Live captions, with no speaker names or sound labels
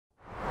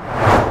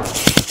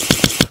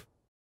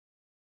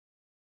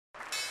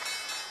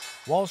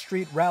Wall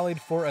Street rallied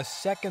for a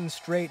second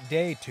straight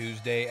day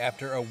Tuesday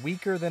after a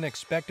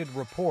weaker-than-expected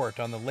report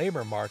on the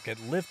labor market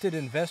lifted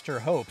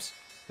investor hopes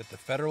that the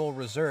Federal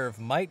Reserve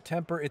might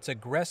temper its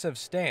aggressive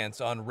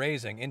stance on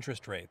raising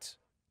interest rates.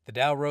 The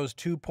Dow rose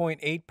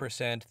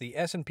 2.8%, the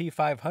S&P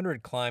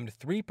 500 climbed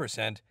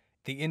 3%,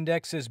 the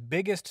index's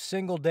biggest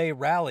single-day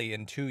rally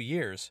in 2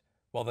 years,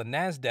 while the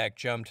Nasdaq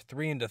jumped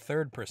 3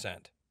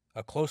 1/3%.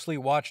 A closely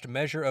watched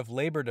measure of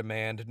labor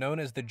demand known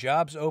as the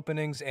Jobs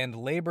Openings and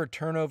Labor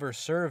Turnover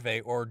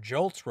Survey, or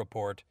JOLTS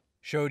report,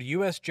 showed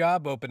U.S.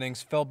 job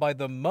openings fell by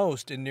the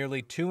most in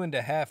nearly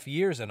 2.5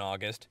 years in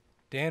August.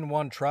 Dan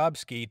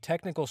Wontrobsky,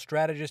 technical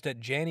strategist at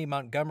Janney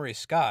Montgomery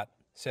Scott,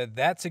 said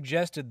that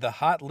suggested the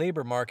hot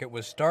labor market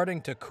was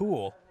starting to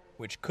cool,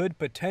 which could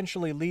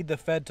potentially lead the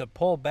Fed to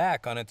pull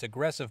back on its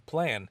aggressive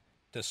plan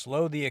to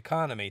slow the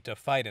economy to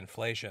fight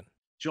inflation.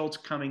 JOLTS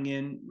coming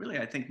in really,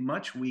 I think,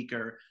 much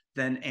weaker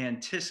than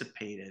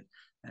anticipated.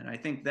 And I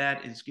think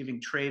that is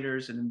giving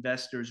traders and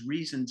investors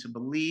reason to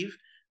believe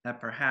that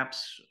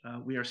perhaps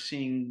we are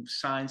seeing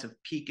signs of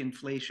peak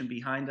inflation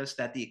behind us,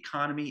 that the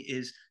economy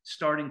is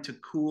starting to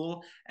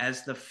cool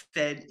as the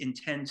Fed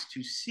intends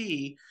to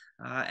see,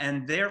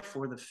 and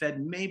therefore the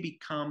Fed may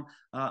become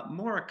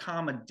more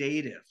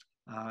accommodative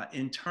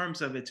in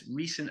terms of its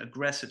recent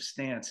aggressive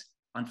stance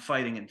on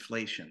fighting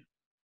inflation.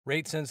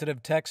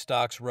 Rate-sensitive tech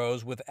stocks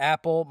rose, with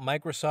Apple,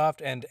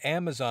 Microsoft, and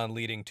Amazon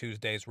leading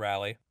Tuesday's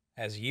rally,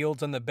 as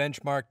yields on the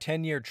benchmark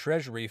 10-year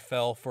Treasury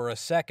fell for a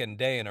second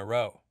day in a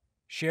row.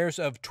 Shares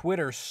of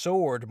Twitter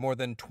soared more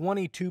than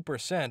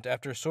 22%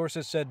 after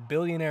sources said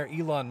billionaire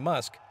Elon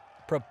Musk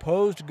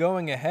proposed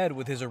going ahead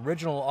with his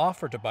original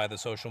offer to buy the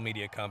social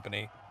media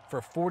company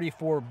for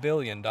 $44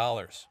 billion.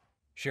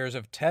 Shares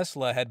of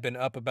Tesla had been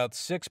up about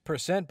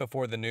 6%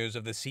 before the news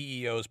of the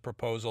CEO's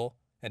proposal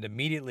and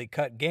immediately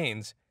cut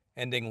gains,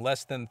 ending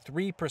less than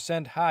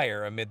 3%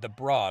 higher amid the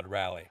broad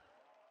rally.